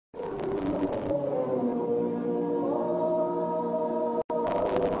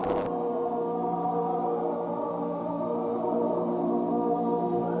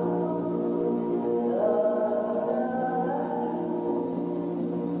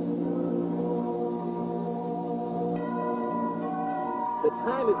The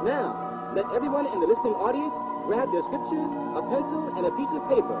time is now. Let everyone in the listening audience grab their scriptures, a pencil, and a piece of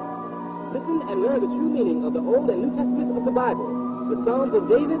paper. Listen and learn the true meaning of the Old and New Testaments of the Bible, the Psalms of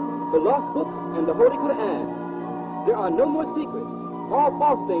David, the lost books, and the Holy Qu'ran. There are no more secrets. All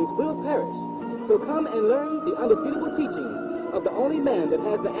false things will perish. So come and learn the undisputable teachings of the only man that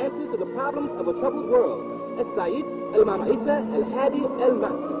has the answers to the problems of a troubled world, As-Sayyid Al-Imam Isa Al-Hadi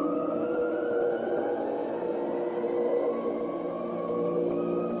Al-Mahdi.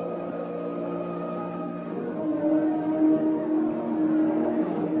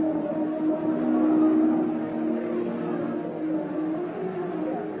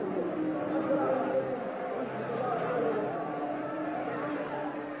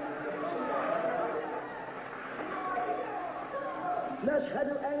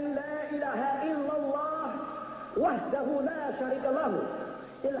 نشهد أن لا إله إلا الله وحده لا شريك له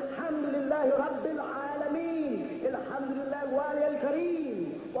الحمد لله رب العالمين الحمد لله الوالي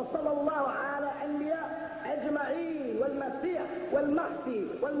الكريم وصلى الله على أنبياء أجمعين والمسيح والمهدي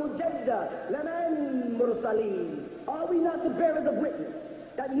والمجدد لنا المرسلين. Are we not the bearers of witness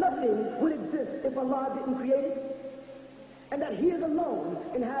that nothing would exist if Allah didn't create it, and that He is alone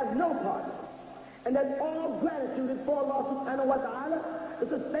and has no partner, and that all gratitude is for Allah subhanahu wa ta'ala, the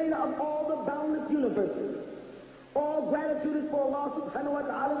sustainer of all the boundless universes. All gratitude is for Allah subhanahu wa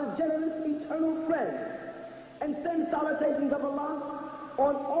ta'ala, the generous eternal friend, and send salutations of Allah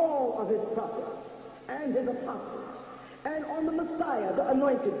on all of His prophets and His apostles, and on the Messiah, the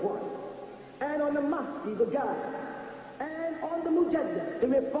anointed one, and on the Mahdi, the guide, and on the Mujaddid, the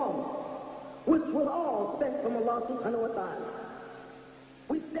reformer, which was all sent from Allah subhanahu wa ta'ala.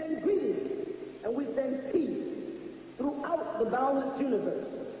 We send greetings and we send peace throughout the boundless universe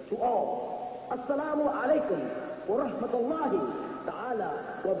to all. Assalamu alaikum wa rahmatullahi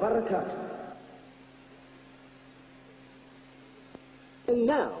ta'ala wa barakatuh. And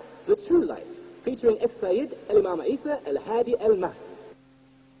now, the true light, featuring As-Sayyid Al-Imam Isa Al-Hadi Al-Mahdi.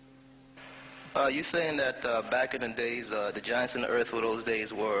 You saying that back in the days, the giants in the earth for those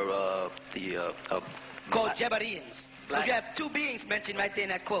days were called Jabarians. Because you have two beings mentioned right there in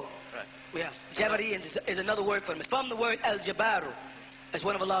that quote. Right. Yeah. Jabarians is another word for them. It's from the word Al-Jabaru. That's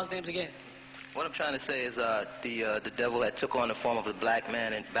one of Allah's names again. What I'm trying to say is the devil had took on the form of a black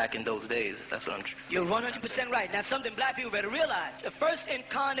man back in those days. That's what I'm You're 100% right. Now something black people better realize. The first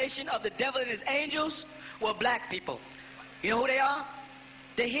incarnation of the devil and his angels were black people. You know who they are?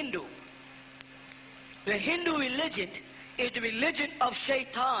 The Hindu. The Hindu religion is the religion of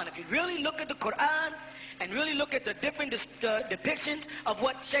Shaitan. If you really look at the Quran and really look at the different depictions of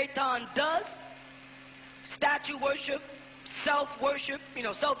what Shaitan does, statue worship, self-worship,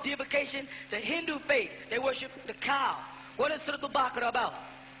 self-deification, the Hindu faith, they worship the cow. What is Surah Al-Baqarah about?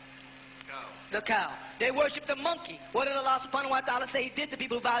 Cow. The cow. They worship the monkey. What did Allah subhanahu wa ta'ala say He did to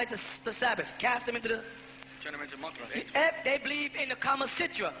people who violate the Sabbath? Cast them into the... Turn them into monkeys. They believe in the Kama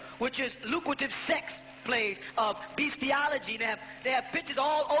Sutra, which is lucrative sex plays of bestiality. They have pictures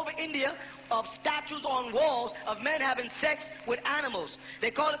all over India of statues on walls of men having sex with animals.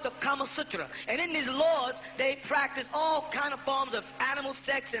 They call it the Kama Sutra. And in these laws, they practice all kind of forms of animal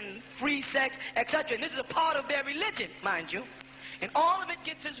sex and free sex, etc. And this is a part of their religion, mind you. And all of it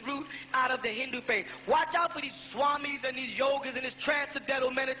gets its root out of the Hindu faith. Watch out for these swamis and these yogas and this transcendental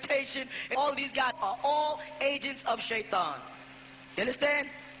meditation. And all of these guys are all agents of Shaitan. You understand?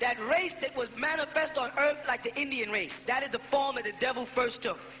 That race that was manifest on earth like the Indian race. That is the form that the devil first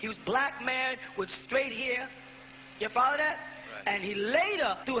took. He was black man with straight hair. You follow that? Right. And he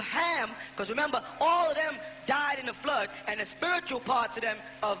later, through Ham, because remember, all of them died in the flood, and the spiritual parts of them,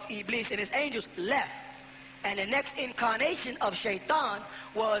 of Iblis and his angels, left. And the next incarnation of Shaitan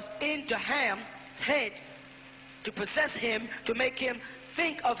was into Ham's head to possess him, to make him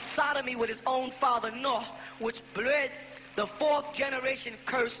think of sodomy with his own father Noah, which bred the fourth generation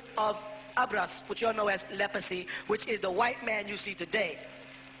curse of Abras, which you all know as leprosy, which is the white man you see today.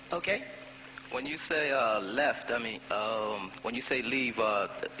 Okay? When you say left, I mean, when you say leave,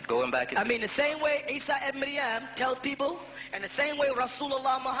 going back into... I mean, the same way Isa ibn Maryam tells people, and the same way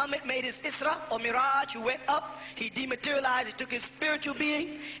Rasulullah Muhammad made his Isra or Miraj, who went up, he dematerialized, he took his spiritual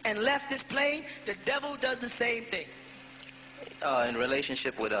being and left this plane. The devil does the same thing. In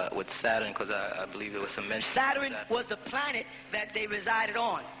relationship with Saturn, because I believe there was some mention. Saturn was the planet that they resided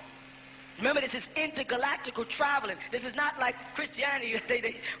on. Remember, this is intergalactical traveling. This is not like Christianity.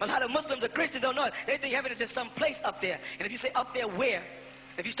 A lot of Muslims or Christians don't know it. They think heaven is just some place up there. And if you say up there where,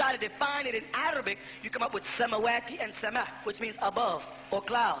 if you try to define it in Arabic, you come up with Samawati and Sama, which means above or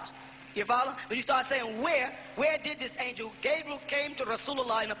clouds. You follow? When you start saying where did this angel, Gabriel came to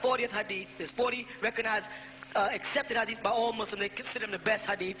Rasulullah in the 40th hadith, there's 40 recognized accepted hadith by all Muslims. They consider them the best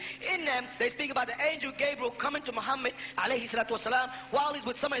hadith. In them, they speak about the angel Gabriel coming to Muhammad alayhi salatu wasalam while he's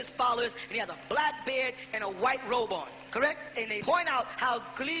with some of his followers, and he has a black beard and a white robe on. Correct? And they point out how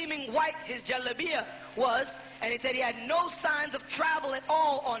gleaming white his jalabiyah was, and they said he had no signs of travel at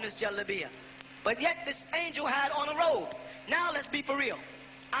all on his jalabiyah. But yet this angel had on a robe. Now let's be for real.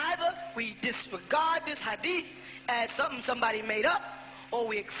 Either we disregard this hadith as something somebody made up, or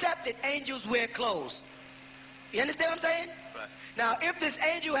we accept that angels wear clothes. You understand what I'm saying? Right. Now, if this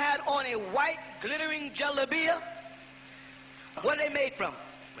angel had on a white, glittering jalabiyah, what are they made from?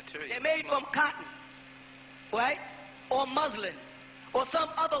 Material. They're made from cotton, right? Or muslin, or some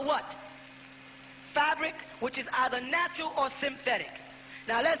other what? Fabric, which is either natural or synthetic.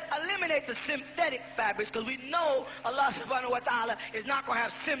 Now, let's eliminate the synthetic fabrics, because we know Allah subhanahu wa ta'ala is not going to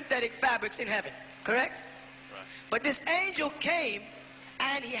have synthetic fabrics in heaven. Correct? Right. But this angel came,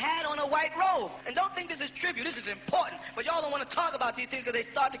 and he had on a white robe. And don't think this is trivial. This is important. But y'all don't want to talk about these things because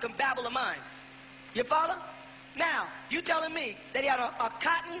they start to confabble the mind. You follow? Now, you telling me that he had a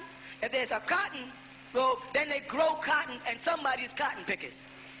cotton? If there's a cotton robe, then they grow cotton, and somebody is cotton pickers.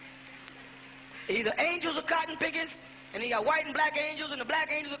 Either angels are cotton pickers, and you got white and black angels, and the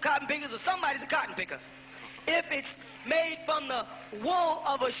black angels are cotton pickers, or somebody's a cotton picker. If it's made from the wool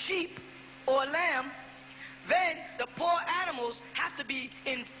of a sheep or a lamb, then the poor animals have to be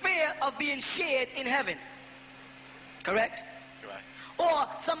in fear of being shared in heaven. Correct? Right. Or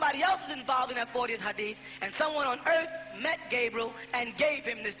somebody else is involved in that 40th hadith, and someone on earth met Gabriel and gave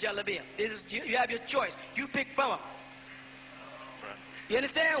him this jalabiyah. You have your choice. You pick from him. Right. You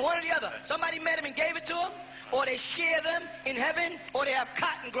understand? One or the other. Somebody met him and gave it to him, or they share them in heaven, or they have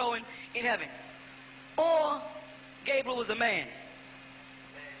cotton growing in heaven. Or Gabriel was a man.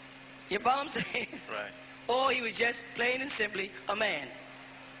 You follow what I'm saying? Right. Or he was just plain and simply a man.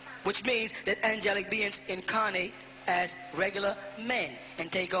 Which means that angelic beings incarnate as regular men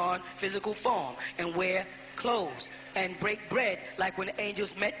and take on physical form and wear clothes and break bread, like when the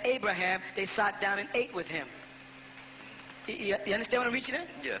angels met Abraham, they sat down and ate with him. You understand what I'm reaching at?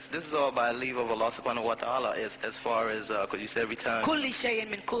 Yes, this is all by leave of Allah subhanahu wa ta'ala as far as, because you said every time. Kulli shay'in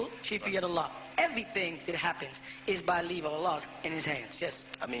min kul fi Allah. Everything that happens is by leave of Allah in his hands, yes.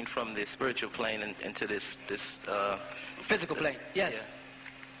 I mean from the spiritual plane into this physical plane, yes.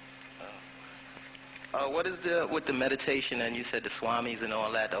 Yeah. What is with the meditation, and you said the swamis and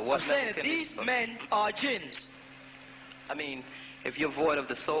all that? What I'm saying that these men are jinns. I mean, if you're void of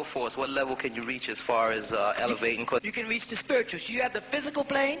the soul force, what level can you reach as far as elevating? You can reach the spiritual. So you have the physical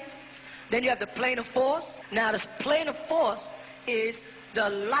plane, then you have the plane of force. Now this plane of force is the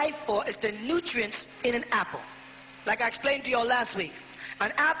life force, it's the nutrients in an apple. Like I explained to you all last week.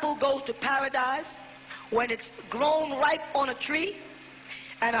 An apple goes to paradise when it's grown ripe on a tree,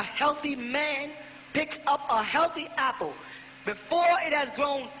 and a healthy man picks up a healthy apple before it has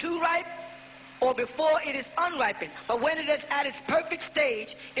grown too ripe or before it is unripened. But when it is at its perfect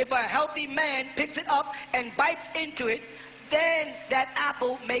stage, if a healthy man picks it up and bites into it, then that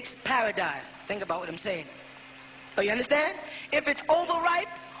apple makes paradise. Think about what I'm saying. So you understand? If it's overripe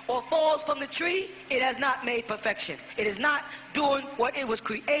or falls from the tree, it has not made perfection. It is not doing what it was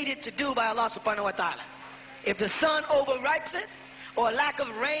created to do by Allah subhanahu wa ta'ala. If the sun overripes it, or lack of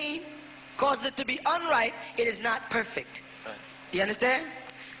rain causes it to be unripe, it is not perfect. Right. You understand?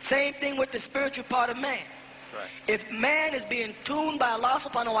 Same thing with the spiritual part of man. Right. If man is being tuned by Allah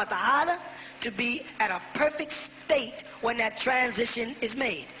subhanahu wa ta'ala to be at a perfect state when that transition is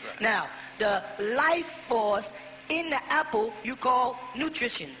made. Right. Now, the life force in the apple you call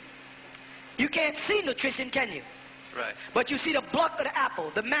nutrition. You can't see nutrition, can you? Right. But you see the block of the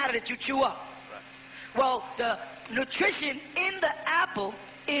apple, the matter that you chew up. Right. Well, the nutrition in the apple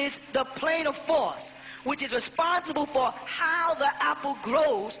is the plane of force, which is responsible for how the apple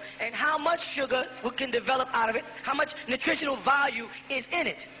grows and how much sugar we can develop out of it, how much nutritional value is in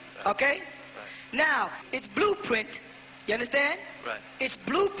it. Okay? Right. Now, its blueprint, you understand? Right. Its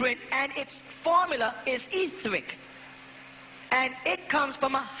blueprint and its formula is etheric. And it comes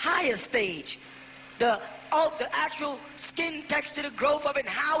from a higher stage. The actual skin texture, the growth of it, and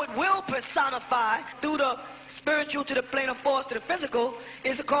how it will personify through the spiritual to the plane of force to the physical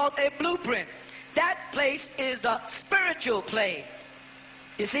is called a blueprint. That place is the spiritual plane.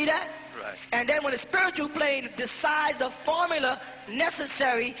 You see that? Right. And then when the spiritual plane decides the formula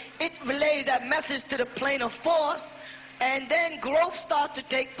necessary, it relays that message to the plane of force, and then growth starts to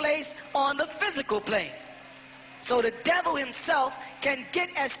take place on the physical plane. So the devil himself can get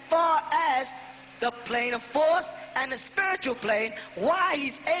as far as the plane of force and the spiritual plane, why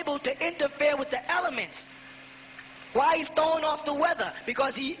he's able to interfere with the elements. Why he's throwing off the weather?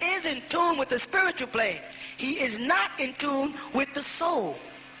 Because he is in tune with the spiritual plane. He is not in tune with the soul.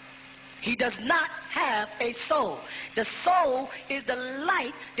 He does not have a soul. The soul is the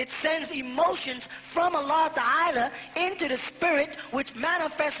light that sends emotions from Allah Ta'ala into the spirit, which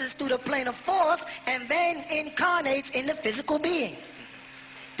manifests through the plane of force and then incarnates in the physical being.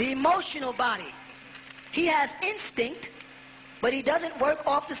 The emotional body. He has instinct, but he doesn't work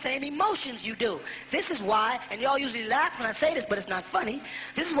off the same emotions you do. This is why, and y'all usually laugh when I say this, but it's not funny,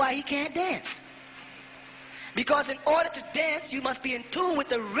 this is why he can't dance. Because in order to dance, you must be in tune with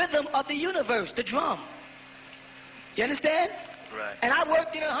the rhythm of the universe, the drum. You understand? Right. And I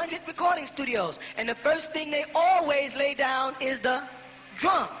worked in 100 recording studios, and the first thing they always lay down is the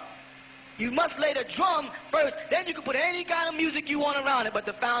drum. You must lay the drum first, then you can put any kind of music you want around it, but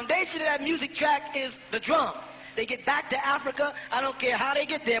the foundation of that music track is the drum. They get back to Africa, I don't care how they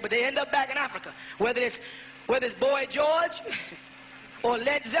get there, but they end up back in Africa. Whether it's Boy George, or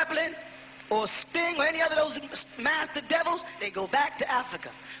Led Zeppelin, or Sting, or any other of those master devils, they go back to Africa.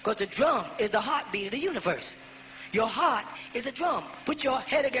 Because the drum is the heartbeat of the universe. Your heart is a drum. Put your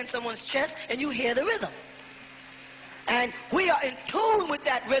head against someone's chest and you hear the rhythm. And we are in tune with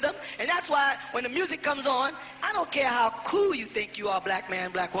that rhythm, and that's why when the music comes on, I don't care how cool you think you are, black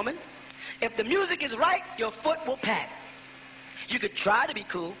man, black woman. If the music is right, your foot will pat. You could try to be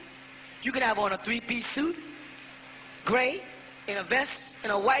cool. You could have on a three-piece suit, gray, in a vest,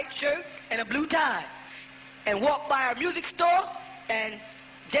 in a white shirt, and a blue tie, and walk by a music store, and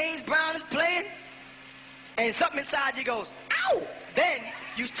James Brown is playing, and something inside you goes, ow! Then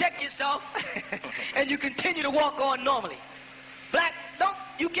you check yourself, and you continue to walk on normally. Black,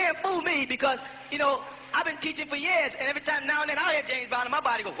 you can't fool me because, I've been teaching for years, and every time now and then I hear James Brown, and my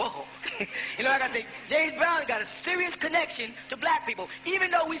body goes, whoa. I gotta say, James Brown got a serious connection to black people,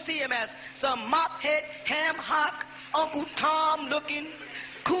 even though we see him as some mop-head, ham-hock, Uncle Tom-looking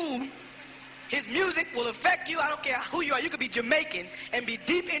coon. His music will affect you. I don't care who you are. You could be Jamaican and be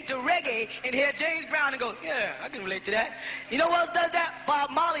deep into reggae and hear James Brown and go, yeah, I can relate to that. You know who else does that?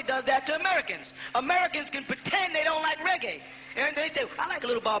 Bob Marley does that to Americans. Americans can pretend they don't like reggae. And they say, I like a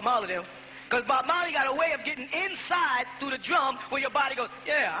little Bob Marley though. Because Bob Marley got a way of getting inside through the drum where your body goes,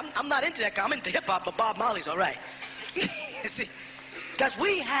 yeah, I'm not into that. I'm into hip-hop, but Bob Marley's all right. See, because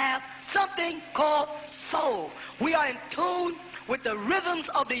we have something called soul. We are in tune with the rhythms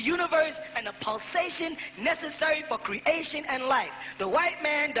of the universe and the pulsation necessary for creation and life. The white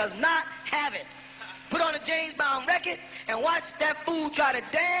man does not have it. Put on a James Brown record and watch that fool try to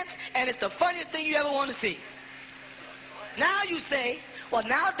dance, and it's the funniest thing you ever want to see. Now you say, well,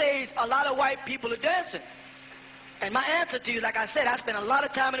 nowadays a lot of white people are dancing. And my answer to you, like I said, I spent a lot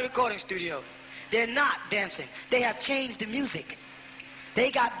of time in the recording studio. They're not dancing. They have changed the music. They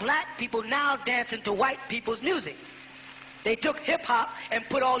got black people now dancing to white people's music. They took hip-hop and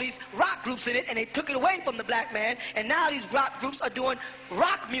put all these rock groups in it, and they took it away from the black man, and now these rock groups are doing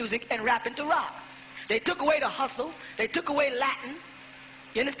rock music and rapping to rock. They took away the hustle. They took away Latin.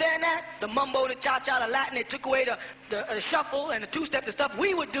 You understand that? The mumbo, the cha-cha, the Latin. They took away the shuffle and the two-step, the stuff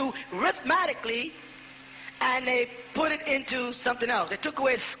we would do rhythmatically, and they put it into something else. They took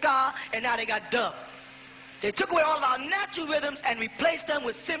away ska, and now they got dub. They took away all of our natural rhythms and replaced them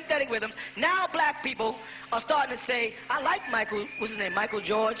with synthetic rhythms. Now black people are starting to say, I like Michael, what's his name,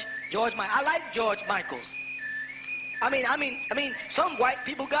 George Michael. I like George Michaels. I mean, some white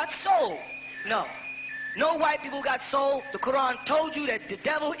people got soul. No white people got soul. The Quran told you that the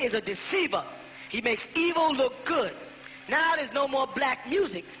devil is a deceiver. He makes evil look good. Now there's no more black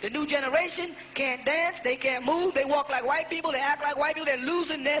music. The new generation can't dance, they can't move, they walk like white people, they act like white people, they're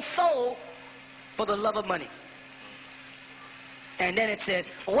losing their soul for the love of money. And then it says,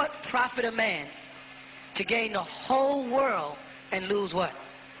 what profit a man to gain the whole world and lose what?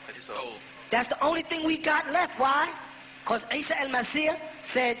 His soul. That's the only thing we got left. Why? Because Isa al-Masih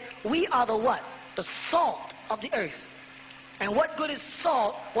said, we are the what? The salt of the earth. And what good is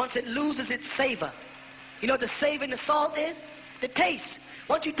salt once it loses its savor? You know what the savor in the salt is? The taste.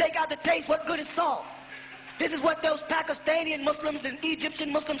 Once you take out the taste, what good is salt? This is what those Pakistani Muslims and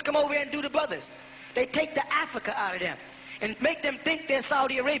Egyptian Muslims come over here and do to brothers. They take the Africa out of them and make them think they're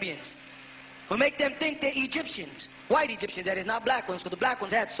Saudi Arabians. Or make them think they're Egyptians. White Egyptians, that is, not black ones, because the black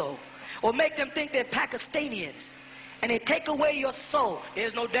ones had soul. Or make them think they're Pakistanians. And they take away your soul.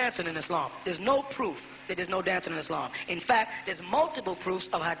 There's no dancing in Islam. There's no proof that there's no dancing in Islam. In fact, there's multiple proofs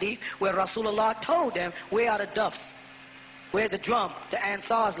of hadith where Rasulullah told them, where are the duffs? Where's the drum? The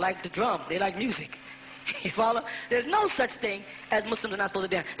Ansars like the drum. They like music. You follow? There's no such thing as Muslims are not supposed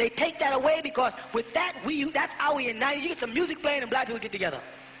to dance. They take that away because with that, that's how we unite. You get some music playing and black people get together.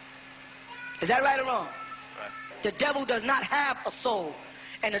 Is that right or wrong? Right. The devil does not have a soul.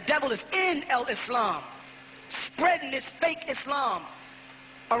 And the devil is in Islam, spreading this fake Islam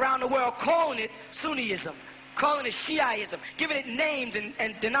around the world, calling it Sunniism, calling it Shiaism, giving it names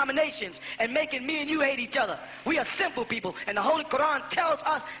and denominations, and making me and you hate each other. We are simple people, and the Holy Quran tells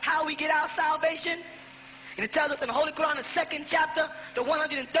us how we get our salvation. And it tells us in the Holy Quran, the 2nd chapter, the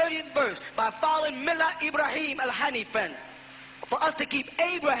 130th verse, by following Millah Ibrahim al-Hanifan, for us to keep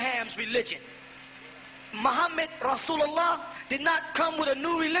Abraham's religion. Muhammad Rasulullah did not come with a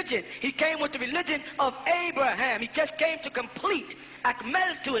new religion. He came with the religion of Abraham. He just came to complete.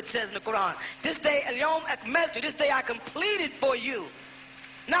 Akmaltu, it says in the Quran. This day, al-yawm akmaltu, this day I completed for you.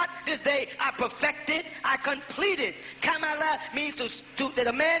 Not this day I perfected, I completed. Kamala means that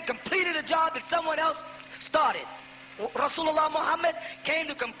a man completed a job that someone else started. Rasulullah Muhammad came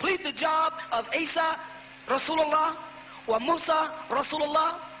to complete the job of Isa Rasulullah, wa Musa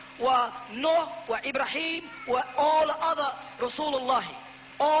Rasulullah, wa Noah, wa Ibrahim, wa all the other Rasulullah.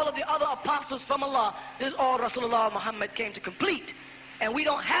 All of the other apostles from Allah, this is all Rasulullah Muhammad came to complete. And we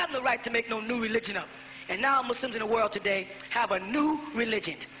don't have the right to make no new religion up. And now Muslims in the world today have a new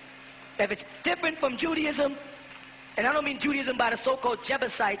religion. If it's different from Judaism, and I don't mean Judaism by the so-called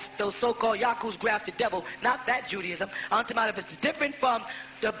Jebusites, those so-called Yaku's grafted devil, not that Judaism. I'm talking about if it's different from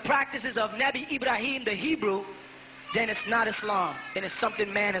the practices of Nabi Ibrahim, the Hebrew, then it's not Islam. Then it's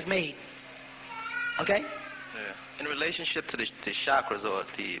something man has made. Okay? Yeah. In relationship to the chakras, or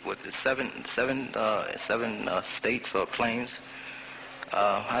the seven states or planes,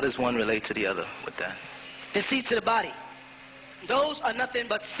 how does one relate to the other with that? The seats of the body. Those are nothing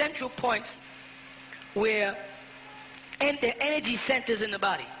but central points where the energy centers in the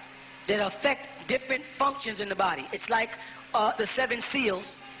body that affect different functions in the body. It's like the 7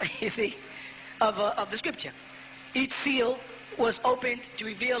 seals, you see, of the scripture. Each seal was opened to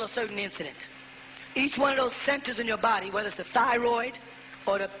reveal a certain incident. Each one of those centers in your body, whether it's the thyroid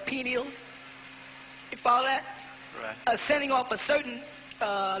or the pineal, you follow that? Right. Sending off a certain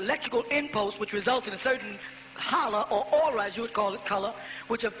electrical impulse which results in a certain holla or aura, as you would call it, color,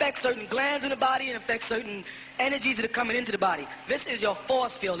 which affects certain glands in the body and affects certain energies that are coming into the body. This is your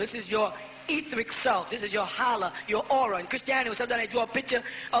force field. This is your etheric self. This is your holla, your aura. In Christianity, sometimes they draw a picture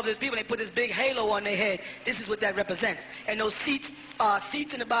of these people, they put this big halo on their head. This is what that represents. And those seats are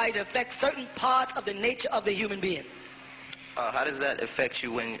seats in the body that affect certain parts of the nature of the human being. How does that affect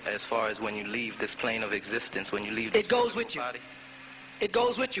you as far as when you leave this plane of existence, when you leave this It goes with you. body? It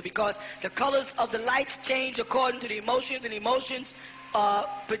goes with you because the colors of the lights change according to the emotions, and the emotions are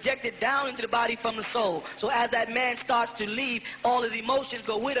projected down into the body from the soul. So as that man starts to leave, all his emotions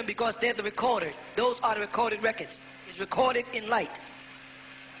go with him because they're the recorder. Those are the recorded records. It's recorded in light.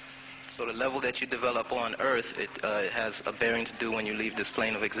 So the level that you develop on Earth, it has a bearing to do when you leave this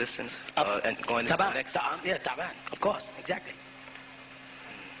plane of existence and going into the next. Yeah, taban, of course, exactly.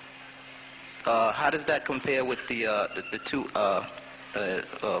 How does that compare with the two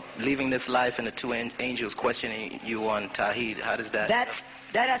leaving this life and the 2 angels questioning you on Tawheed? How does that?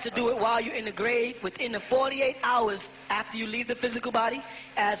 That has to do with while you're in the grave, within the 48 hours after you leave the physical body,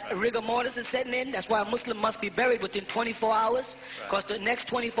 as rigor mortis is setting in. That's why a Muslim must be buried within 24 hours, because the next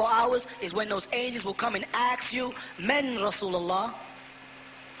 24 hours is when those angels will come and ask you, Men Rasulullah,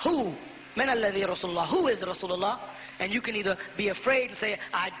 who? Men alladhi Rasulullah, who is Rasulullah? And you can either be afraid and say,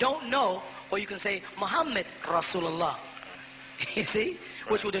 I don't know, or you can say, Muhammad Rasulullah. You see?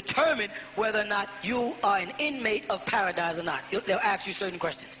 Which will determine whether or not you are an inmate of paradise or not. They'll ask you certain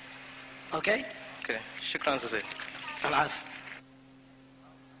questions. Okay? Okay. Shukran, Sazay. Al-Af.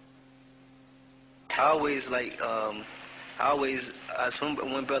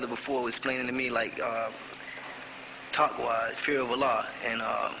 One brother before was explaining to me like taqwa, fear of Allah, and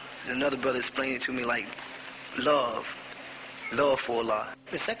another brother explained it to me like love for Allah.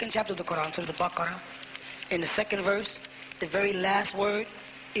 The 2nd chapter of the Quran, Surah Al-Baqarah, in the 2nd verse, the very last word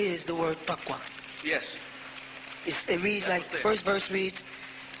is the word taqwa. Yes. It reads like, the first verse reads,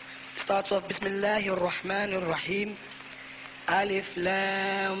 starts off, Bismillahir Rahmanir Rahim, Alif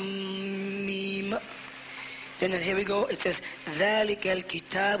Lam Mim. Then here we go, it says, ذَلِكَ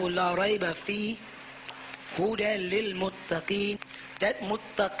الْكِتَابُ لَا رَيْبَ فِيهِ هُدًى لِلْمُتَّقِينَ. That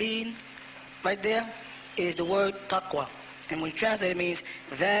muttaqeen right there is the word taqwa. And when you translate it, means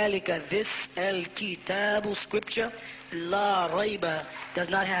ذَلِكَ, this al-kitabu, scripture, la rayba, does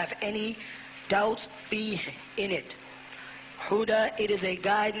not have any doubts in it. Huda, it is a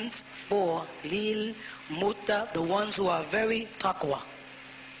guidance for lil mutta, the ones who are very taqwa.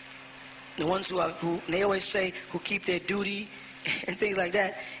 The ones who they always say, who keep their duty and things like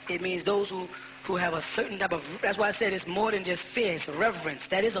that. It means those who have a certain type of, that's why I said it's more than just fear, it's reverence.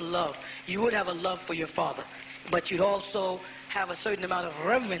 That is a love. You would have a love for your father. but you'd also have a certain amount of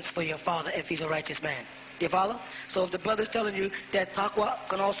reverence for your father if he's a righteous man. You follow? So if the brother's telling you that taqwa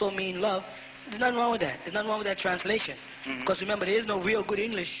can also mean love, there's nothing wrong with that. There's nothing wrong with that translation. Because remember, there is no real good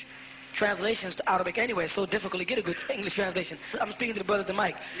English translations to Arabic anyway. It's so difficult to get a good English translation. I'm speaking to the brothers at the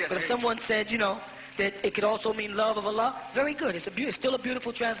mic. Yes, but if someone said, that it could also mean love of Allah, very good. It's still a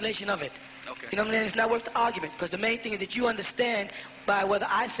beautiful translation of it. Okay. You know what I'm saying? It's not worth the argument, because the main thing is that you understand by whether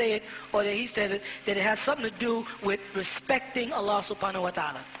I say it or that he says it, that it has something to do with respecting Allah subhanahu wa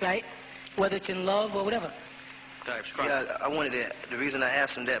ta'ala, right? Whether it's in love or whatever. Yeah, I wanted to, the reason I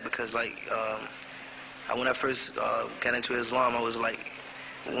asked him that, because when I first got into Islam, I was like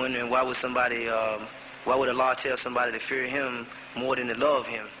wondering why would Allah tell somebody to fear him more than to love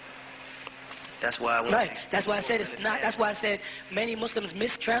him? That's why I wanted Right. That's why I said it's not. That's why I said many Muslims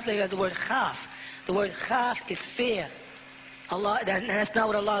mistranslate it as the word khaf. The word khaf is fear. That's not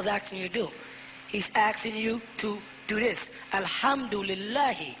what Allah is asking you to do. He's asking you to do this.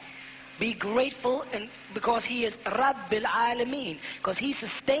 Alhamdulillah. Be grateful, and because he is Rabbil Alameen, because he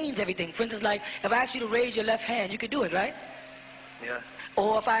sustains everything. For instance, like if I ask you to raise your left hand, you can do it, right? Yeah.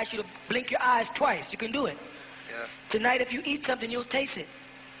 Or if I ask you to blink your eyes twice, you can do it. Yeah. Tonight, if you eat something, you'll taste it.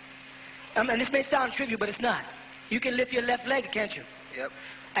 And this may sound trivial, but it's not. You can lift your left leg, can't you? Yep.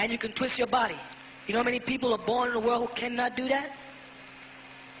 And you can twist your body. You know how many people are born in the world who cannot do that?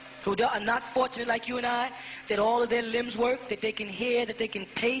 Who are not fortunate like you and I, that all of their limbs work, that they can hear, that they can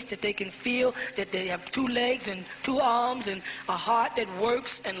taste, that they can feel, that they have 2 legs and 2 arms and a heart that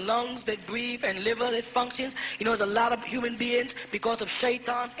works and lungs that breathe and liver that functions. There's a lot of human beings, because of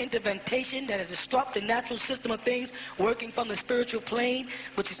shaitan's intervention that has disrupted the natural system of things, working from the spiritual plane,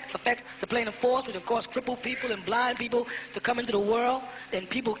 which affects the plane of force, which of course cripple people and blind people to come into the world, and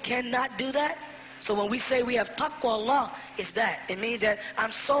people cannot do that. So when we say we have taqwa Allah, it's that. It means that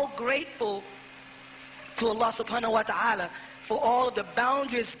I'm so grateful to Allah subhanahu wa ta'ala for all of the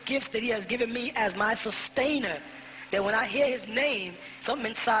boundless gifts that he has given me as my sustainer, that when I hear his name, something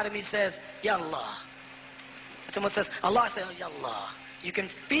inside of me says, Ya Allah. Someone says, Allah, I say, Ya Allah. You can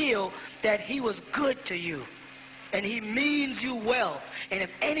feel that he was good to you, and he means you well. And if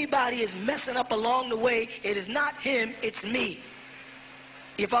anybody is messing up along the way, it is not him, it's me.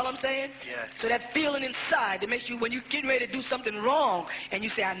 You follow what I'm saying? Yeah. So that feeling inside that makes you, when you're getting ready to do something wrong, and you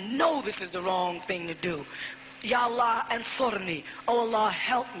say, I know this is the wrong thing to do. Ya Allah ansurni. Oh Allah,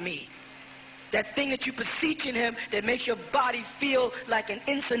 help me. That thing that you beseech in him that makes your body feel like an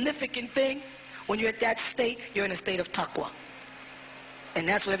insignificant thing, when you're at that state, you're in a state of taqwa. And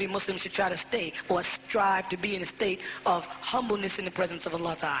that's what every Muslim should try to stay, or strive to be in a state of humbleness in the presence of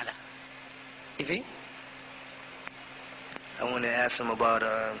Allah Ta'ala. You see? I wanted to ask him about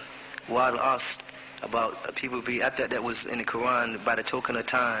Wa'al Asr, about people be, I thought that was in the Quran, by the token of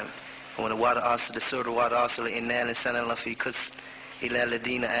time. When the Wa'al Asr, the Surah Wa'al Asr, inna l'insana lafi khusr illa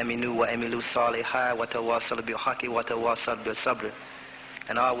alladhina aminu wa amilu salihah wa tawassalu bil haqqi wa tawassalu bis sabr.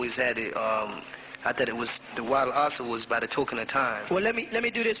 And I always had it, I thought it was, the Wa'al Asr was by the token of time. Well, let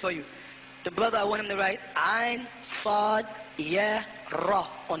me do this for you. The brother, I want him to write Ain, Sad, Ya, Ra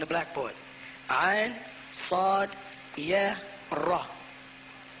on the blackboard. Ain, Sad, Ya, Ra.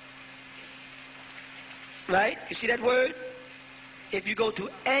 Right? You see that word? If you go to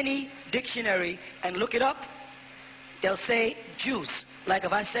any dictionary and look it up, they'll say juice. Like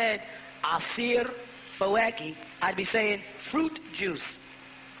if I said Asir Fawaki, I'd be saying fruit juice.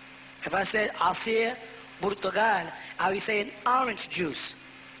 If I said Asir Portugal, I'd be saying orange juice.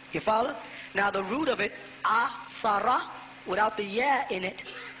 You follow? Now the root of it, Asara, without the ya in it,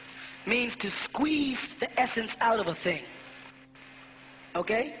 means to squeeze the essence out of a thing.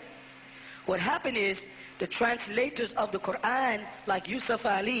 Okay? What happened is the translators of the Quran, like Yusuf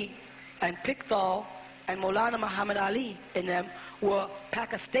Ali and Pickthall and Maulana Muhammad Ali in them, were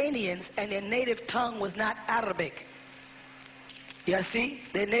Pakistanians, and their native tongue was not Arabic. You see?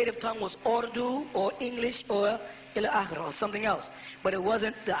 Their native tongue was Urdu or English or ila-akhirah or something else. But it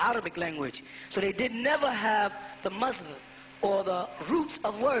wasn't the Arabic language. So they did never have the Muslim or the roots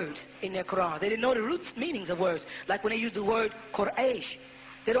of words in their Quran. They didn't know the roots meanings of words. Like when they use the word Quraysh,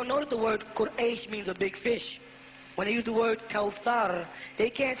 they don't know that the word Quraysh means a big fish. When they use the word Kawthar,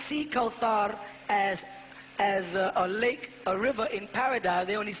 they can't see Kawthar as a lake, a river in paradise.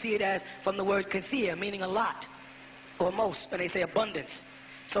 They only see it as from the word kathir, meaning a lot, or most, when they say abundance.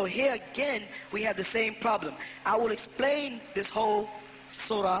 So here again, we have the same problem. I will explain this whole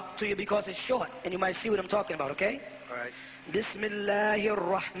surah to you because it's short, and you might see what I'm talking about, okay? All right. Bismillahir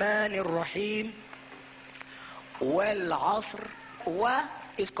Rahmanir Rahim. Wal Asr. Wa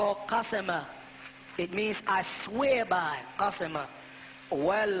is called Qasama. It means I swear by. Qasama.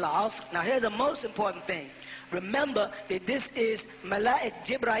 Wal Asr. Now here's the most important thing. remember that this is Malachi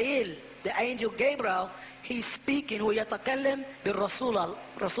Jibrail, the angel Gabriel. He's speaking, وَيَتَكَلَّمْ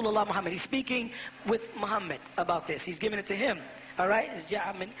بِالرَّسُولَ Muhammad. He's speaking with Muhammad about this. He's giving it to him. All right? It's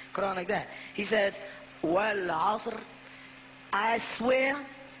Ja'am in Quran like that. He says, وَالْعَصْرِ, I swear.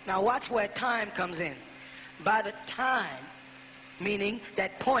 Now watch where time comes in. By the time, meaning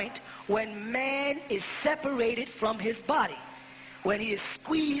that point when man is separated from his body, when he is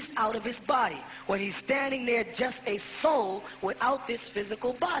squeezed out of his body, when he's standing there just a soul without this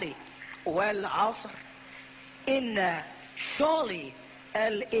physical body. وَالْعَصْرِ, inna, surely,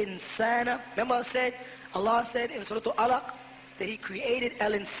 al-insana. Remember Allah said in Surah Al-Alaq that He created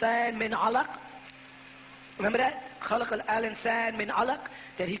al-insan min alaq. Remember that? خَلَقَ al-insan min alaq.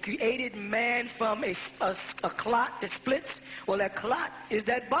 That He created man from a clot that splits. Well, that clot is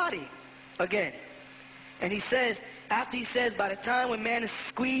that body again. And He says, after He says, by the time when man is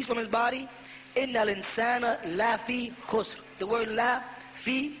squeezed from his body, inna al-insana la fi khusr. The word la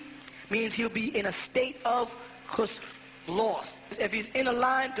fi means he'll be in a state of khusr, lost. If he's in a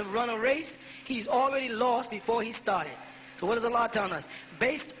line to run a race, he's already lost before he started. So what is Allah telling us?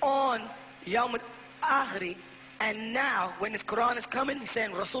 Based on Yawm al-Akhri, and now, when this Quran is coming, He's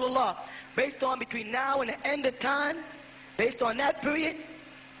saying, Rasulullah, based on between now and the end of time, based on that period,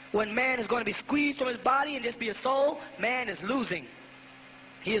 when man is going to be squeezed from his body and just be a soul, man is losing.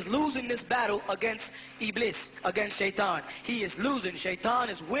 He is losing this battle against Iblis, against Shaitan. He is losing. Shaitan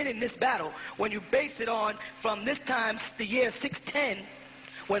is winning this battle. When you base it on from this time, the year 610,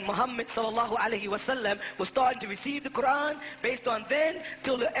 when Muhammad sallallahu alaihi wasallam was starting to receive the Quran, based on then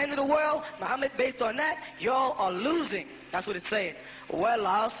till the end of the world, Muhammad, based on that, y'all are losing. That's what it's saying. Wal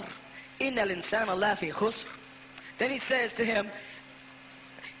asr, innal insana lafi khusr. Then He says to him,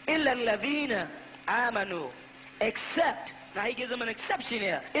 illa alladhina amanu, except. Now He gives them an exception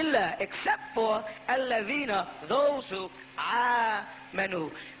here. Illa, except for alladhina, those who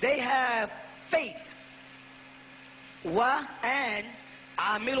amanu. They have faith. Wa and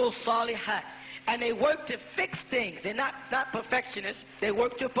amilu salihat. And they work to fix things. They're not perfectionists. They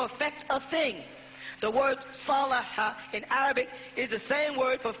work to perfect a thing. The word salaha in Arabic is the same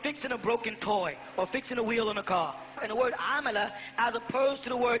word for fixing a broken toy or fixing a wheel on a car. And the word amala as opposed to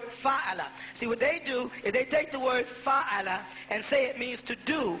the word fa'ala. See, what they do is they take the word fa'ala and say it means to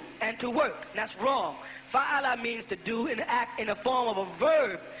do and to work. And that's wrong. Fa'ala means to do and act in the form of a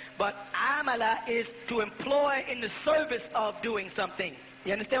verb. But amala is to employ in the service of doing something.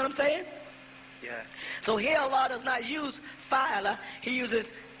 You understand what I'm saying? Yeah. So here Allah does not use fa'ala. He uses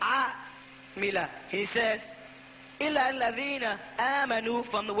amila. He says, illa alladhina amanu,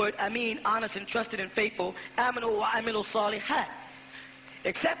 from the word amin, honest and trusted and faithful, amanu wa amilu salihat.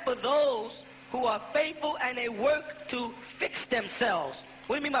 Except for those who are faithful and they work to fix themselves.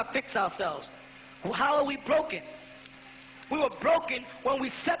 What do you mean by fix ourselves? How are we broken? We were broken when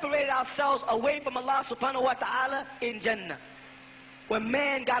we separated ourselves away from Allah subhanahu wa ta'ala in Jannah. When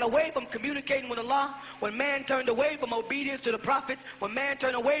man got away from communicating with Allah, when man turned away from obedience to the prophets, when man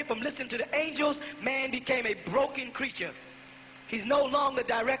turned away from listening to the angels, man became a broken creature. He's no longer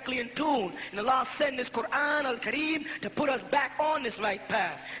directly in tune. And Allah sent this Quran al-Kareem to put us back on this right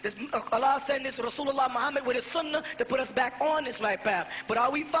path. Allah sent this Rasulullah Muhammad with his sunnah to put us back on this right path. But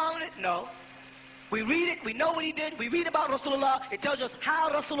are we following it? No. We read it, we know what he did, we read about Rasulullah, it tells us how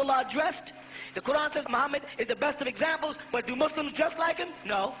Rasulullah dressed. The Quran says Muhammad is the best of examples, but do Muslims dress like him?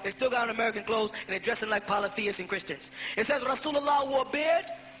 No. They still got on American clothes and they're dressing like polytheists and Christians. It says Rasulullah wore a beard.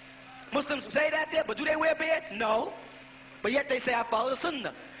 Muslims say that there, but do they wear a beard? No. But yet they say, I follow the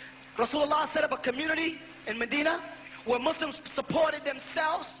Sunnah. Rasulullah set up a community in Medina where Muslims supported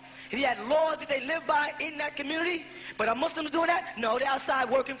themselves. And he had laws that they lived by in that community. But are Muslims doing that? No, they're outside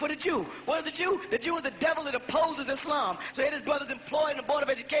working for the Jew. What is the Jew? The Jew is the devil that opposes Islam. So here his brother's employed in the Board of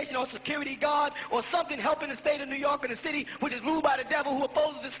Education or security guard or something helping the state of New York and the city, which is ruled by the devil who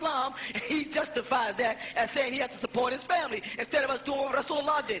opposes Islam. And he justifies that as saying he has to support his family instead of us doing what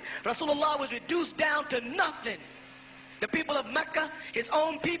Rasulullah did. Rasulullah was reduced down to nothing. The people of Mecca, his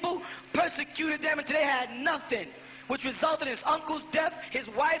own people, persecuted them until they had nothing, which resulted in his uncle's death, his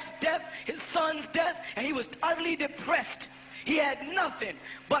wife's death, his son's death, and he was utterly depressed. He had nothing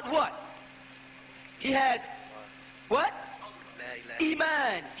but what? He had what?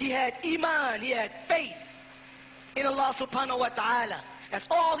 Iman. He had Iman. He had faith in Allah subhanahu wa ta'ala. That's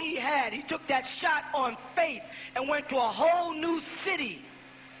all he had. He took that shot on faith and went to a whole new city.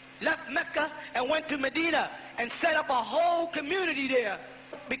 Left Mecca and went to Medina and set up a whole community there.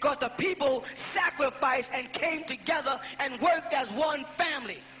 Because the people sacrificed and came together and worked as one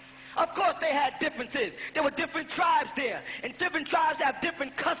family. Of course they had differences. There were different tribes there. And different tribes have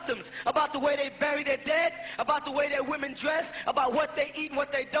different customs about the way they bury their dead, about the way their women dress, about what they eat and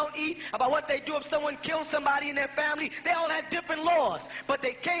what they don't eat, about what they do if someone kills somebody in their family. They all had different laws. But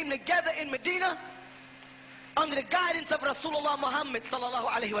they came together in Medina under the guidance of Rasulullah Muhammad sallallahu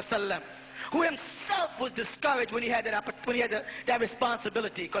alaihi wasallam, who himself was discouraged when he had that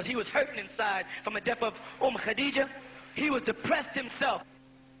responsibility, because he was hurting inside from the death of Khadijah. He was depressed himself.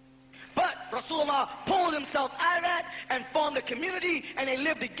 But Rasulullah pulled himself out of that and formed a community, and they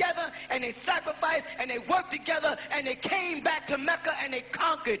lived together, and they sacrificed, and they worked together, and they came back to Mecca, and they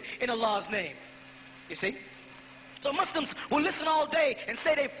conquered in Allah's name. You see? So Muslims will listen all day and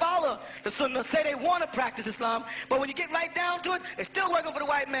say they follow the Sunnah, say they want to practice Islam, but when you get right down to it, they're still working for the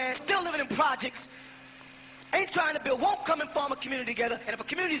white man, still living in projects, ain't trying to build, won't come and form a community together. And if a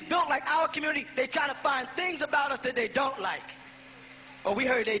community is built like our community, they try to find things about us that they don't like. Oh, we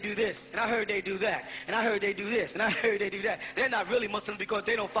heard they do this, and I heard they do that, and I heard they do this, and I heard they do that. They're not really Muslims because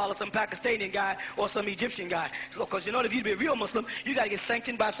they don't follow some Pakistani guy or some Egyptian guy. Because in order for you to be a real Muslim, you got to get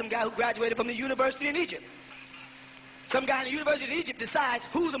sanctioned by some guy who graduated from the university in Egypt. Some guy in the University of Egypt decides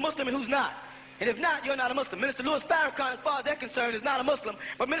who's a Muslim and who's not. And if not, you're not a Muslim. Minister Louis Farrakhan, as far as they're concerned, is not a Muslim.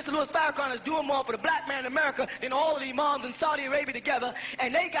 But Minister Louis Farrakhan is doing more for the black man in America than all of the imams in Saudi Arabia together.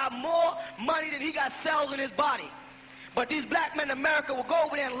 And they got more money than he got cells in his body. But these black men in America will go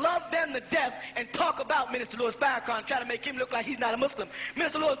over there and love them to death and talk about Minister Louis Farrakhan, try to make him look like he's not a Muslim.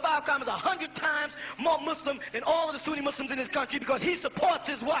 Minister Louis Farrakhan is 100 times more Muslim than all of the Sunni Muslims in this country because he supports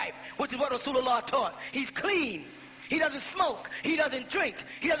his wife, which is what Rasulullah taught. He's clean. He doesn't smoke. He doesn't drink.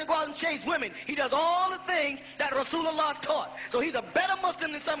 He doesn't go out and chase women. He does all the things that Rasulullah taught. So he's a better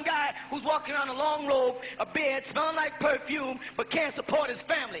Muslim than some guy who's walking around a long robe, a beard, smelling like perfume, but can't support his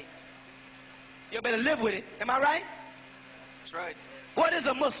family. You better live with it. Am I right? That's right. What is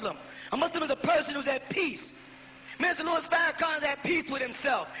a Muslim? A Muslim is a person who's at peace. Minister Louis Farrakhan is at peace with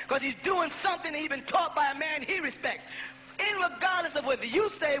himself because he's doing something that he's been taught by a man he respects. Regardless of whether you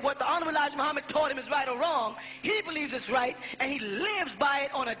say what the Honorable Elijah Muhammad taught him is right or wrong, he believes it's right, and he lives by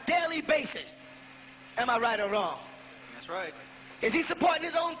it on a daily basis. Am I right or wrong? That's right. Is he supporting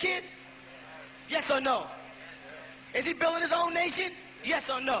his own kids? Yes or no? Is he building his own nation? Yes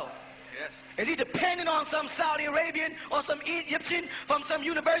or no? Yes. Is he dependent on some Saudi Arabian or some Egyptian from some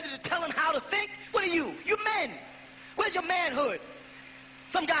university to tell him how to think? What are you? You're men. Where's your manhood?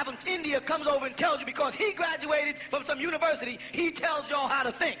 Some guy from India comes over and tells you because he graduated from some university, he tells y'all how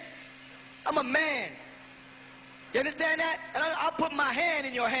to think. I'm a man. You understand that? And I'll put my hand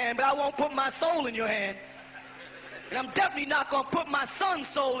in your hand, but I won't put my soul in your hand. And I'm definitely not going to put my son's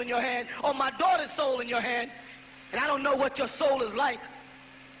soul in your hand or my daughter's soul in your hand. And I don't know what your soul is like.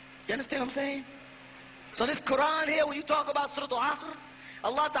 You understand what I'm saying? So this Quran here, when you talk about Surah Al-Asr,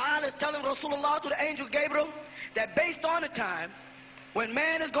 Allah Ta'ala is telling Rasulullah to the angel Gabriel that based on the time when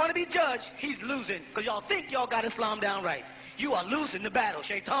man is going to be judged, he's losing. Because y'all think y'all got Islam down right. You are losing the battle.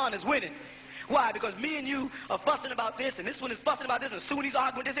 Shaitan is winning. Why? Because me and you are fussing about this, and this one is fussing about this, and the Sunnis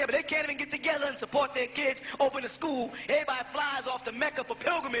arguing this here, but they can't even get together and support their kids, open a school. Everybody flies off to Mecca for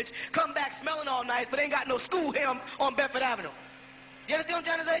pilgrimage, come back smelling all nice, but ain't got no school here on Bedford Avenue. You understand what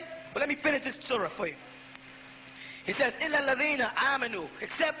I'm trying to say? But let me finish this surah for you. He says, إِلَّا الَّذِينَ آمَنُوا,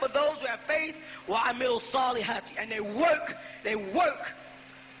 except for those who have faith, وَعَمِلُوا الصَّالِحَاتِ, and they work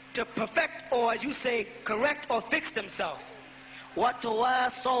to perfect, or as you say, correct or fix themselves.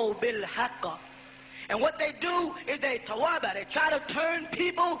 وَتَوَاصَوْا بِالْحَقِّ, and what they do is they tawaba, they try to turn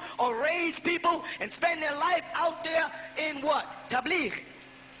people or raise people and spend their life out there in what? Tabligh.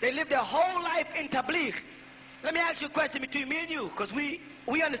 They live their whole life in tabligh. Let me ask you a question between me and you, because we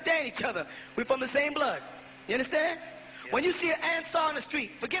understand each other. We're from the same blood. You understand? Yeah. When you see an Ansar on the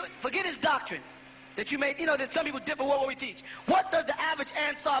street, forget his doctrine that you made, that some people differ what we teach. What does the average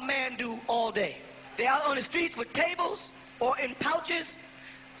Ansar man do all day? They're out on the streets with tables or in pouches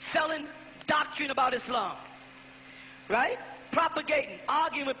selling doctrine about Islam. Right? Propagating,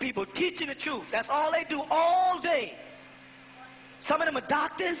 arguing with people, teaching the truth. That's all they do all day. Some of them are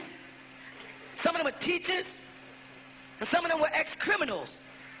doctors. Some of them are teachers. And some of them were ex-criminals.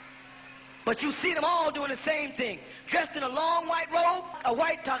 But you see them all doing the same thing. Dressed in a long white robe, a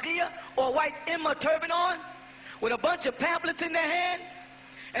white taqiyya, or a white imma turban on, with a bunch of pamphlets in their hand,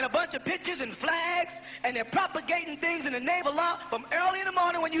 and a bunch of pictures and flags, and they're propagating things in the name of Allah from early in the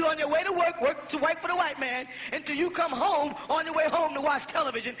morning when you're on your way to work for the white man, until you come home, on your way home to watch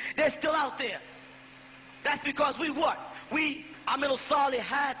television. They're still out there. That's because we what? We amilu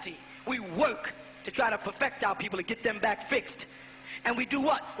salihati. We work to try to perfect our people, to get them back fixed. And we do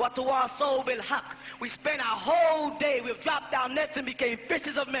what? وَتَوَاصَوْا بِالْحَقِّ. We spend our whole day, we've dropped our nets and became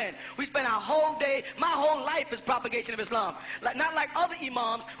fishers of men. We spend our whole day, my whole life is propagation of Islam. Not like other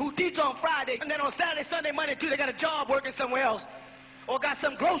imams who teach on Friday, and then on Saturday, Sunday, Monday, Tuesday, they got a job working somewhere else. Or got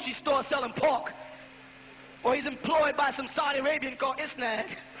some grocery store selling pork. Or he's employed by some Saudi Arabian called Isnad.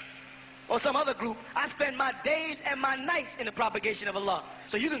 Or some other group. I spend my days and my nights in the propagation of Allah.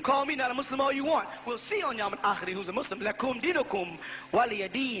 So you can call me not a Muslim all you want. We'll see on Yawm al-Akhiri who's a Muslim. Lakum dinukum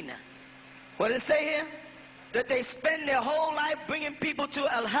waliyadeen. What does it say here? That they spend their whole life bringing people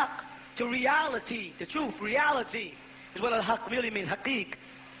to al-haq, to reality, the truth. Reality is what al-haq really means, haqiq.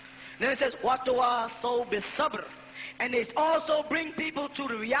 Then it says, وَتَوَاصَوْا بِالصَّبْرِ. And they also bring people to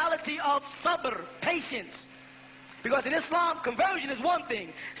the reality of sabr, patience. Because in Islam, conversion is one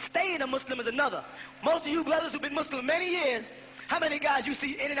thing. Staying a Muslim is another. Most of you brothers who've been Muslim many years, how many guys you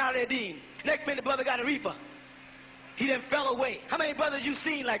see in and out of their deen? Next minute the brother got a reefer. He then fell away. How many brothers you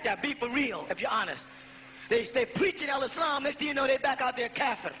seen like that? Be for real, if you're honest. They preaching al-Islam, next thing you know they back out there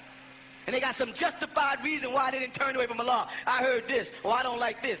kafir. And they got some justified reason why they didn't turn away from Allah. I heard this, or I don't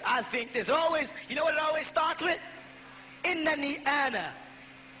like this, I think this. Always, you know what it always starts with? Innani ana.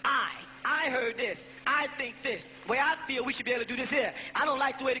 I heard this. I think this. The way I feel we should be able to do this here. I don't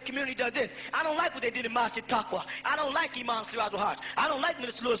like the way the community does this. I don't like what they did in Masjid Taqwa. I don't like Imam Siraj al-Hajj. I don't like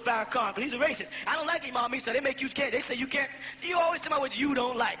Minister Louis Farrakhan because he's a racist. I don't like Imam Isa. They make you scared. They say you can't. You always say about what you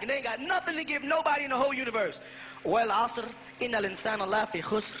don't like. And they ain't got nothing to give nobody in the whole universe. Well, asr, innal insana lafi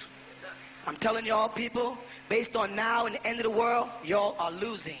khusr. I'm telling y'all people, based on now and the end of the world, y'all are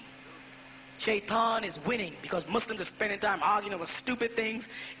losing. Shaitan is winning because Muslims are spending time arguing over stupid things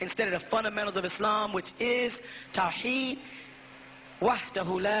instead of the fundamentals of Islam, which is Tawheed,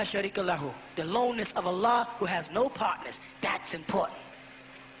 Wahdahu la sharika lahu, the loneness of Allah who has no partners. That's important.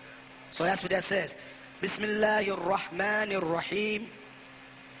 So that's what that says. Bismillahir Rahmanir Rahim.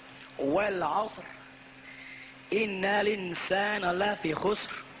 Wal asr. Innal insana lafi khusr.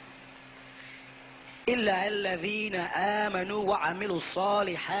 Illa alladhina amanu wa amilu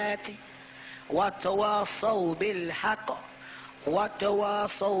salihati. وَتَوَاصَوْا بِالْحَقِّ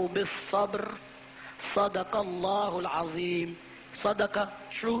وَتَوَاصَوْا بِالصَّبْرِ صَدَقَ اللَّهُ الْعَظِيمُ. Sadaqa,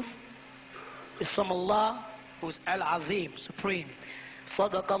 truth, is from Allah, who is Al-Azim, supreme.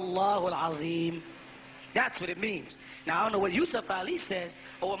 صَدَقَ اللَّهُ الْعَظِيمُ. That's what it means. Now, I don't know what Yusuf Ali says,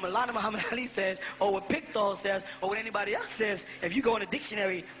 or what Maulana Muhammad Ali says, or what Pickthall says, or what anybody else says. If you go in a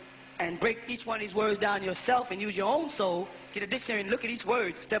dictionary and break each one of these words down yourself and use your own soul, get a dictionary and look at each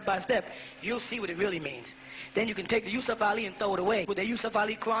word step by step, you'll see what it really means. Then you can take the Yusuf Ali and throw it away. With the Yusuf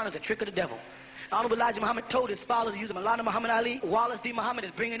Ali Qu'ran is a trick of the devil. Honorable Elijah Muhammad told his followers to use Maulana Muhammad Ali. Wallace D. Muhammad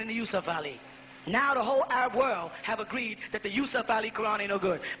is bringing in the Yusuf Ali. Now the whole Arab world have agreed that the Yusuf Ali Quran ain't no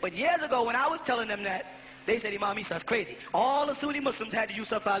good. But years ago when I was telling them that, they said Imam Isa's crazy. All the Sunni Muslims had the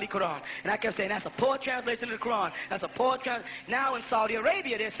Yusuf Ali Quran. And I kept saying, that's a poor translation of the Quran. That's a poor translation. Now in Saudi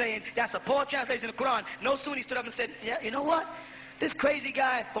Arabia, they're saying, that's a poor translation of the Quran. No Sunni stood up and said, yeah, you know what? This crazy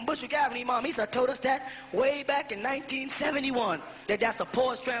guy from Bushwick Avenue, Imam Isa, told us that way back in 1971, that that's a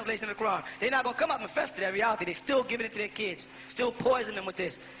poor translation of the Quran. They're not going to come up and fester that reality. They're still giving it to their kids. Still poisoning them with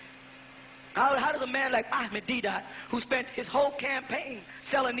this. How does a man like Ahmed Deedat, who spent his whole campaign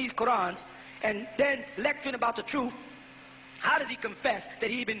selling these Qurans, and then lecturing about the truth, how does he confess that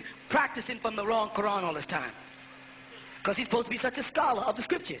he'd been practicing from the wrong Quran all this time? Because he's supposed to be such a scholar of the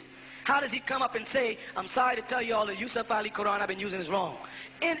scriptures. How does he come up and say, I'm sorry to tell you all the Yusuf Ali Quran I've been using is wrong?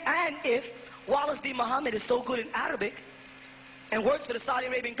 And if Wallace D. Muhammad is so good in Arabic and works for the Saudi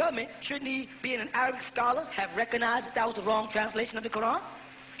Arabian government, shouldn't he, being an Arabic scholar, have recognized that that was the wrong translation of the Quran?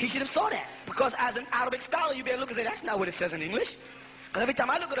 He should have saw that. Because as an Arabic scholar, you'd be able to look and say, that's not what it says in English. Because every time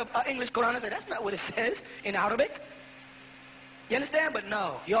I look at an English Quran, I say, that's not what it says in Arabic. You understand? But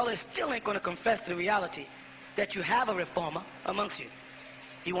no, y'all still ain't going to confess the reality that you have a reformer amongst you.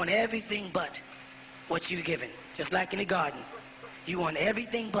 You want everything but what you're given. Just like in the garden. You want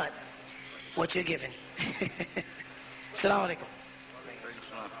everything but what you're given. Assalamu alaikum.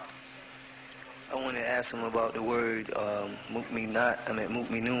 I want to ask him about the word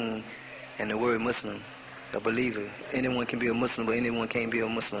mu'minun, and the word Muslim. A believer. Anyone can be a Muslim, but anyone can't be a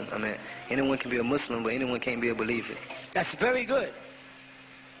Muslim. Anyone can be a Muslim, but anyone can't be a believer. That's very good.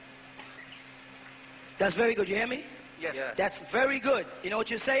 That's very good. You hear me? Yes. Yeah. That's very good. You know what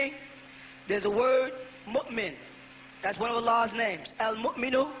you're saying? There's a word, mu'min. That's one of Allah's names.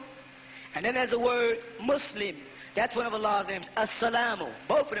 Al-mu'minu. And then there's a word, Muslim. That's one of Allah's names. As-salamu.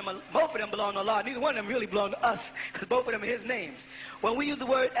 Both of them belong to Allah. Neither one of them really belong to us, because both of them are His names. When we use the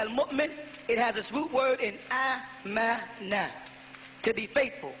word al-mu'min, it has its root word in amana, to be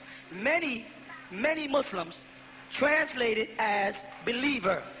faithful. Many Muslims translated as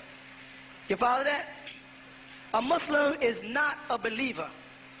believer. You follow that? A Muslim is not a believer.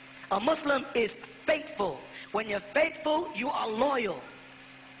 A Muslim is faithful. When you're faithful, you are loyal.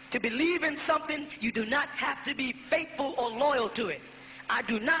 To believe in something, you do not have to be faithful or loyal to it. I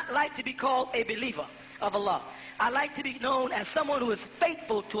do not like to be called a believer of Allah. I like to be known as someone who is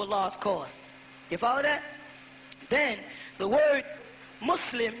faithful to Allah's cause. You follow that? Then, the word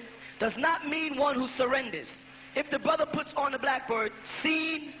Muslim does not mean one who surrenders. If the brother puts on the blackboard,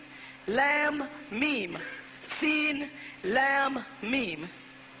 Sin, Lam, Mim, Sin, Lam, Mim,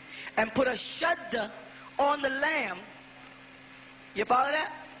 and put a shadda on the lamb, you follow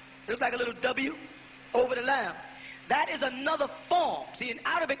that? It looks like a little W over the lamb. That is another form. See, in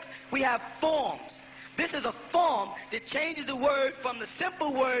Arabic, we have forms. This is a form that changes the word from the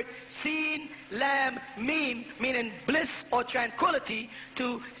simple word Sin, Lam, Mim, meaning bliss or tranquility,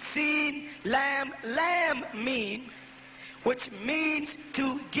 to Sin, Lam, Lam, Mim, which means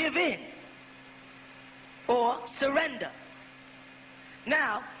to give in or surrender.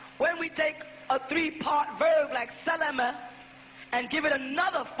 Now, when we take a three-part verb like salama and give it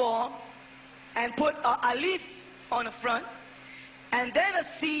another form and put a alif on the front, and then a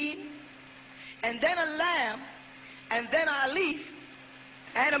sin, and then a lam, and then a alif,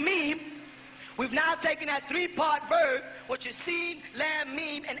 and a meme, we've now taken that three-part verb, which is sin, lam,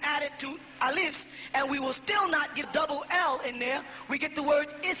 meme, and added to alifs, and we will still not get double L in there. We get the word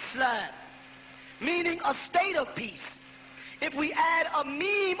Islam, meaning a state of peace. If we add a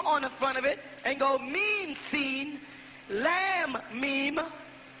meme on the front of it and go meme sin, lam, meme,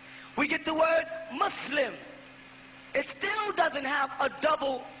 we get the word Muslim. It still doesn't have a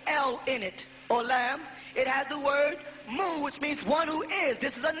double L in it, or lam. It has the word mu, which means one who is.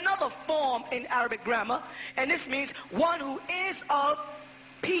 This is another form in Arabic grammar, and this means one who is of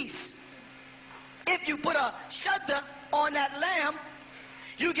peace. If you put a shadda on that lam,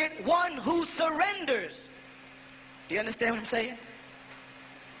 you get one who surrenders. Do you understand what I'm saying?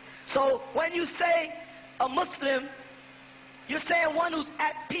 So when you say a Muslim, you're saying one who's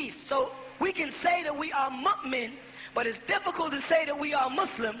at peace. So we can say that we are mu'min, but it's difficult to say that we are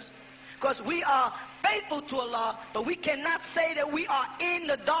Muslims because we are faithful to Allah, but we cannot say that we are in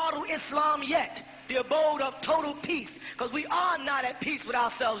the Darul Islam yet, the abode of total peace, because we are not at peace with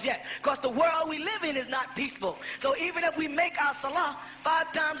ourselves yet, because the world we live in is not peaceful. So even if we make our salah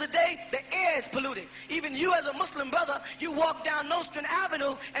 5 times a day, the air is polluted. Even you as a Muslim brother, you walk down Nostrand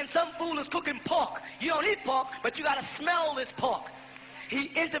Avenue and some fool is cooking pork. You don't eat pork, but you got to smell this pork.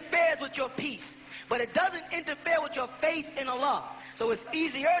 He interferes with your peace, but it doesn't interfere with your faith in Allah. So it's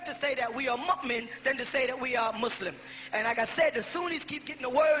easier to say that we are mu'min than to say that we are Muslim. And like I said, the Sunnis keep getting the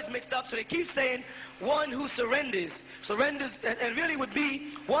words mixed up, so they keep saying one who surrenders, and really would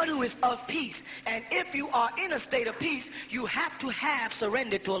be one who is of peace. And if you are in a state of peace, you have to have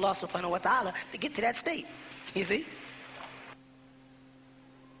surrendered to Allah subhanahu wa ta'ala to get to that state. You see?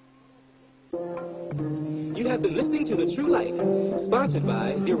 You have been listening to The True Light, sponsored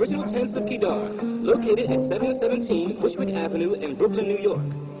by the original tents of Kedar, located at 717 Bushwick Avenue in Brooklyn, New York.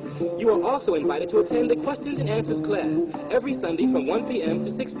 You are also invited to attend the Questions and Answers class every Sunday from 1 p.m. to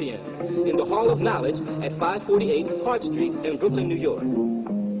 6 p.m. in the Hall of Knowledge at 548 Hart Street in Brooklyn, New York.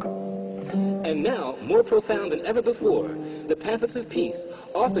 And now, more profound than ever before, the Pamphlets of Peace,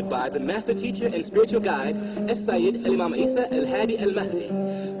 authored by the master teacher and spiritual guide, Sayyid Al-Imam Isa Al-Hadi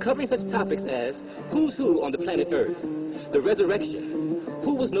Al-Mahdi, covering such topics as Who's Who on the Planet Earth, the Resurrection,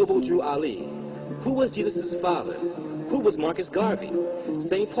 Who was Noble Drew Ali, Who was Jesus' father, Who was Marcus Garvey,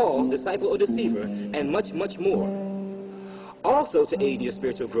 St. Paul, disciple or deceiver, and much, much more. Also, to aid in your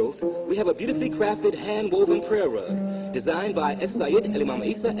spiritual growth, we have a beautifully crafted hand-woven prayer rug designed by Sayyid Al-Imam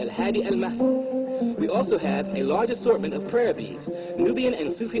Isa Al-Hadi Al-Mahdi. We also have a large assortment of prayer beads, Nubian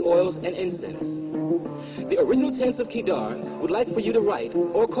and Sufi oils, and incense. The original tents of Kedar would like for you to write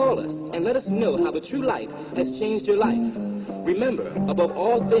or call us and let us know how the true light has changed your life. Remember, above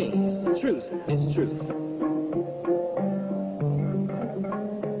all things, truth is truth.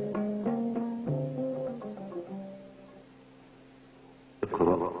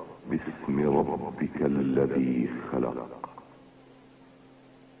 اقرأ باسم ربك الذي خلق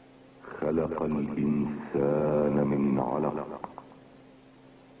خلق الإنسان من علق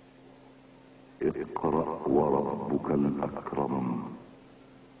اقرأ وربك الأكرم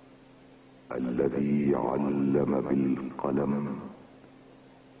الذي علم بالقلم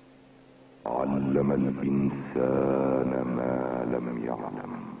علم الإنسان ما لم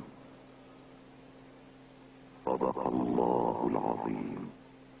يعلم صدق الله العظيم.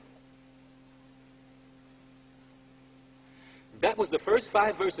 That was the first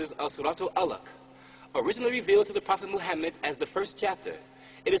 5 verses of Surah Al-Alaq, originally revealed to the Prophet Muhammad as the first chapter.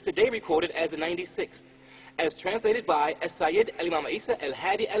 It is today recorded as the 96th. As translated by As-Sayyid al-Imam Isa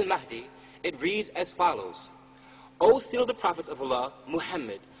al-Hadi al-Mahdi, it reads as follows. O seal of the prophets of Allah,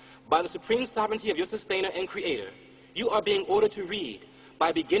 Muhammad, by the supreme sovereignty of your sustainer and creator, you are being ordered to read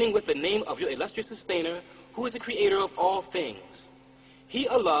by beginning with the name of your illustrious sustainer, who is the creator of all things. He,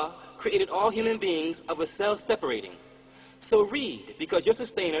 Allah, created all human beings of a cell separating. So read, because your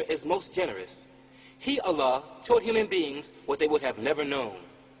sustainer is most generous. He, Allah, taught human beings what they would have never known.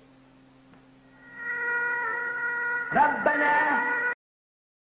 ربنا